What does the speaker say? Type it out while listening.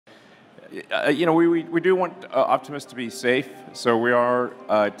We do want Optimus to be safe, so we are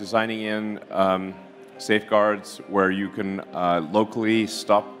designing in safeguards where you can locally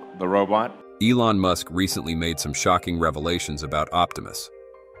stop the robot. Elon Musk recently made some shocking revelations about Optimus,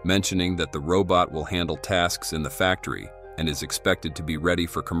 mentioning that the robot will handle tasks in the factory and is expected to be ready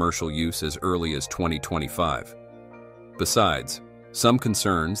for commercial use as early as 2025. Besides, some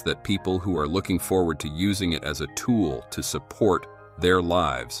concerns that people who are looking forward to using it as a tool to support their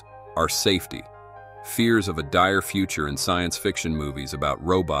lives are safety, fears of a dire future in science fiction movies about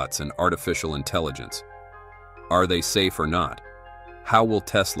robots and artificial intelligence. Are they safe or not? How will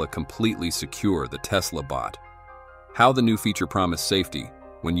Tesla completely secure the Tesla bot? How the new feature promised safety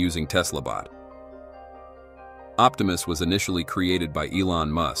when using Tesla bot. Optimus was initially created by Elon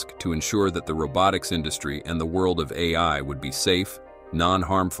Musk to ensure that the robotics industry and the world of AI would be safe,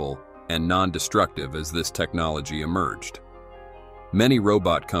 non-harmful, and non-destructive as this technology emerged. Many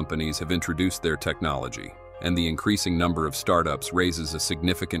robot companies have introduced their technology, and the increasing number of startups raises a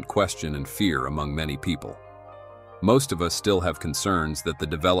significant question and fear among many people. Most of us still have concerns that the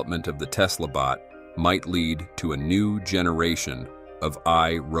development of the Tesla bot might lead to a new generation of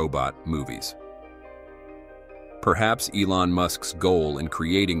iRobot movies. Perhaps Elon Musk's goal in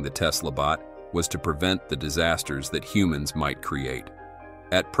creating the Tesla bot was to prevent the disasters that humans might create.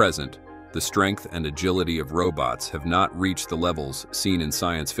 At present, the strength and agility of robots have not reached the levels seen in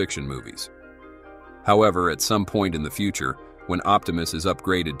science fiction movies. However, at some point in the future, when Optimus is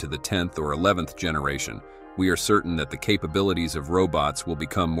upgraded to the 10th or 11th generation, we are certain that the capabilities of robots will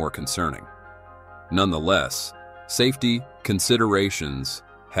become more concerning. Nonetheless, safety considerations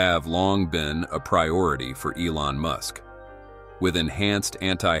have long been a priority for Elon Musk, with enhanced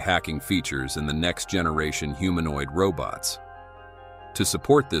anti-hacking features in the next-generation humanoid robots. To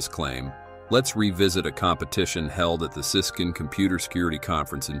support this claim, let's revisit a competition held at the Siskin Computer Security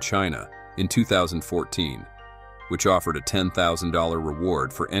Conference in China in 2014, which offered a $10,000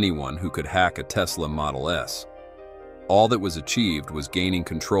 reward for anyone who could hack a Tesla Model S. All that was achieved was gaining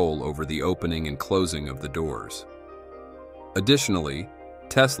control over the opening and closing of the doors. Additionally,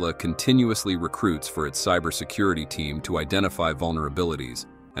 Tesla continuously recruits for its cybersecurity team to identify vulnerabilities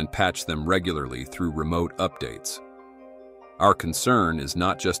and patch them regularly through remote updates. Our concern is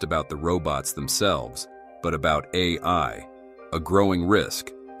not just about the robots themselves, but about AI, a growing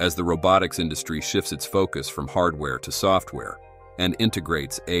risk as the robotics industry shifts its focus from hardware to software and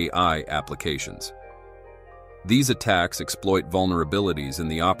integrates AI applications. These attacks exploit vulnerabilities in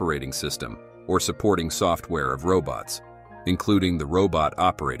the operating system or supporting software of robots, including the robot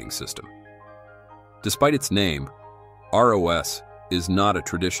operating system. Despite its name, ROS is not a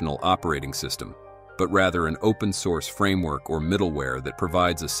traditional operating system, but rather an open-source framework or middleware that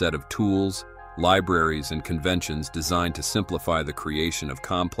provides a set of tools, libraries, and conventions designed to simplify the creation of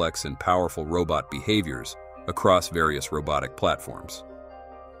complex and powerful robot behaviors across various robotic platforms.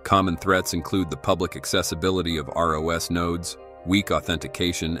 Common threats include the public accessibility of ROS nodes, weak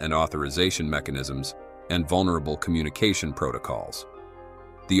authentication and authorization mechanisms, and vulnerable communication protocols.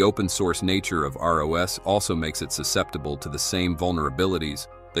 The open-source nature of ROS also makes it susceptible to the same vulnerabilities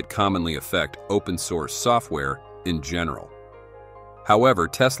that commonly affect open-source software in general. However,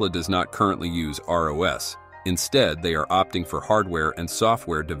 Tesla does not currently use ROS. Instead, they are opting for hardware and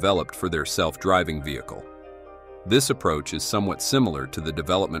software developed for their self-driving vehicle. This approach is somewhat similar to the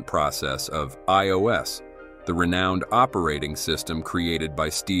development process of iOS, the renowned operating system created by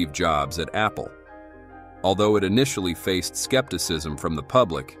Steve Jobs at Apple. Although it initially faced skepticism from the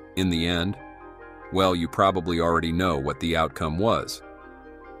public, in the end, well, you probably already know what the outcome was.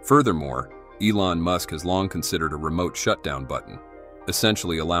 Furthermore, Elon Musk has long considered a remote shutdown button,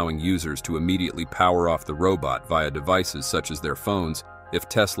 essentially allowing users to immediately power off the robot via devices such as their phones if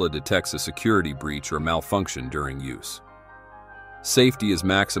Tesla detects a security breach or malfunction during use. Safety is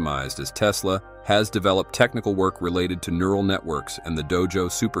maximized as Tesla has developed technical work related to neural networks and the Dojo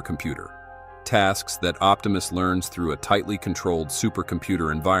supercomputer, tasks that Optimus learns through a tightly controlled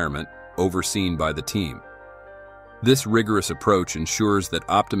supercomputer environment overseen by the team. This rigorous approach ensures that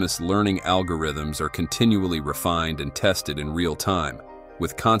Optimus learning algorithms are continually refined and tested in real time,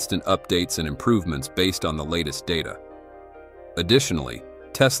 with constant updates and improvements based on the latest data. Additionally,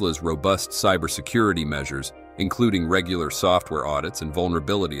 Tesla's robust cybersecurity measures, including regular software audits and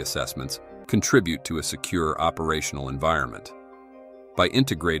vulnerability assessments, contribute to a secure operational environment. By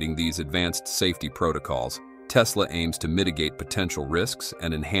integrating these advanced safety protocols, Tesla aims to mitigate potential risks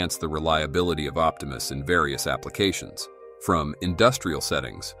and enhance the reliability of Optimus in various applications, from industrial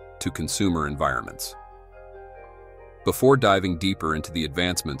settings to consumer environments. Before diving deeper into the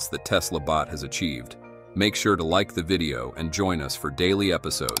advancements that Tesla Bot has achieved, Make sure to like the video and join us for daily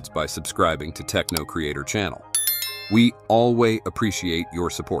episodes by subscribing to Techno Creator channel. We always appreciate your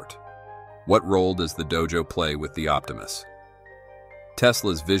support. What role does the Dojo play with the Optimus?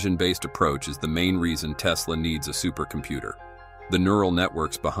 Tesla's vision-based approach is the main reason Tesla needs a supercomputer. The neural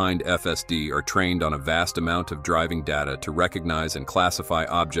networks behind FSD are trained on a vast amount of driving data to recognize and classify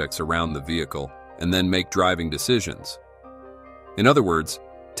objects around the vehicle and then make driving decisions. In other words,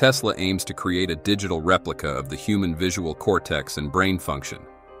 Tesla aims to create a digital replica of the human visual cortex and brain function,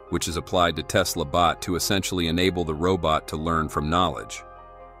 which is applied to Tesla Bot to essentially enable the robot to learn from knowledge.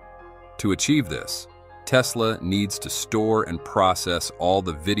 To achieve this, Tesla needs to store and process all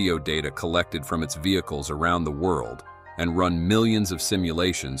the video data collected from its vehicles around the world and run millions of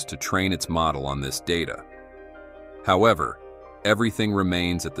simulations to train its model on this data. However, everything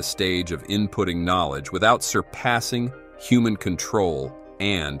remains at the stage of inputting knowledge without surpassing human control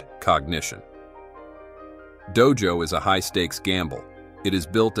and cognition. Dojo is a high-stakes gamble. It is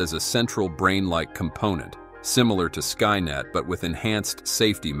built as a central brain-like component, similar to Skynet but with enhanced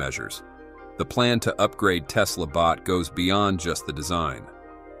safety measures. The plan to upgrade Tesla Bot goes beyond just the design.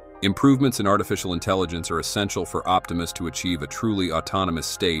 Improvements in artificial intelligence are essential for Optimus to achieve a truly autonomous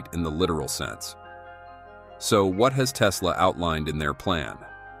state in the literal sense. So, what has Tesla outlined in their plan?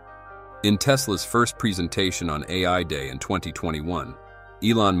 In Tesla's first presentation on AI Day in 2021,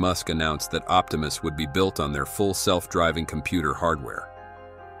 Elon Musk announced that Optimus would be built on their full self-driving computer hardware.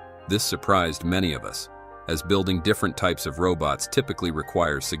 This surprised many of us, as building different types of robots typically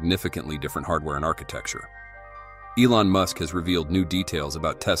requires significantly different hardware and architecture. Elon Musk has revealed new details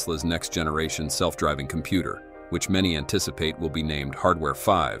about Tesla's next-generation self-driving computer, which many anticipate will be named Hardware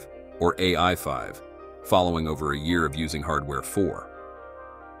 5 or AI 5, following over a year of using Hardware 4.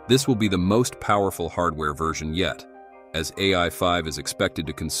 This will be the most powerful hardware version yet, as AI 5 is expected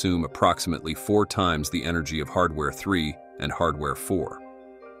to consume approximately 4 times the energy of Hardware 3 and Hardware 4.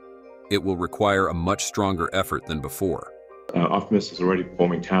 It will require a much stronger effort than before. Optimus is already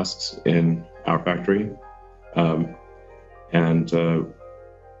performing tasks in our factory, and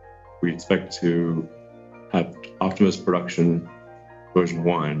we expect to have Optimus production version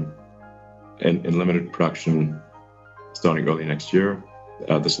 1 in limited production starting early next year.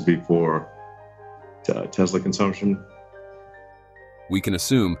 This will be for Tesla consumption. We can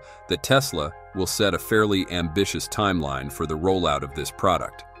assume that Tesla will set a fairly ambitious timeline for the rollout of this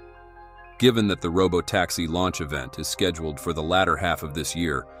product. Given that the Robotaxi launch event is scheduled for the latter half of this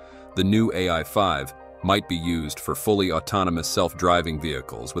year, the new AI 5 might be used for fully autonomous self-driving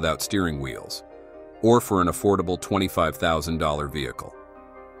vehicles without steering wheels, or for an affordable $25,000 vehicle.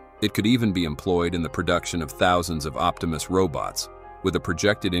 It could even be employed in the production of thousands of Optimus robots, with a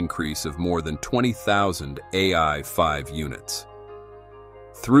projected increase of more than 20,000 AI 5 units.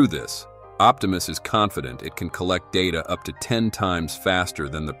 Through this, Optimus is confident it can collect data up to 10 times faster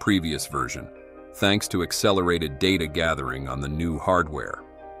than the previous version, thanks to accelerated data gathering on the new hardware.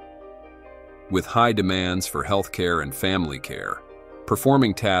 With high demands for healthcare and family care,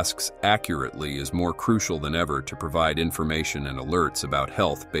 performing tasks accurately is more crucial than ever to provide information and alerts about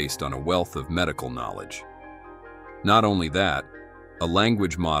health based on a wealth of medical knowledge. Not only that, a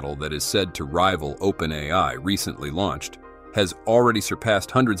language model that is said to rival OpenAI, recently launched, has already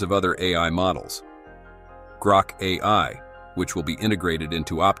surpassed hundreds of other AI models. Grok AI, which will be integrated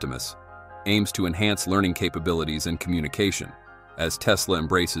into Optimus, aims to enhance learning capabilities and communication, as Tesla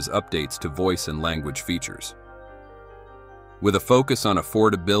embraces updates to voice and language features. With a focus on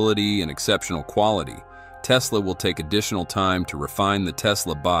affordability and exceptional quality, Tesla will take additional time to refine the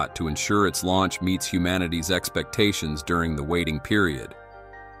Tesla Bot to ensure its launch meets humanity's expectations during the waiting period.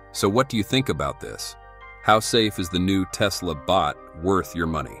 So what do you think about this? How safe is the new Tesla Bot worth your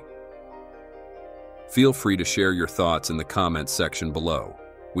money? Feel free to share your thoughts in the comments section below.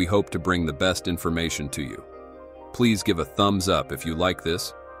 We hope to bring the best information to you. Please give a thumbs up if you like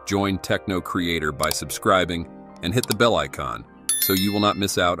this, join Techno Creator by subscribing, and hit the bell icon so you will not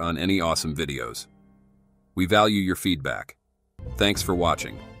miss out on any awesome videos. We value your feedback. Thanks for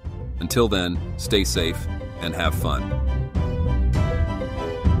watching. Until then, stay safe and have fun.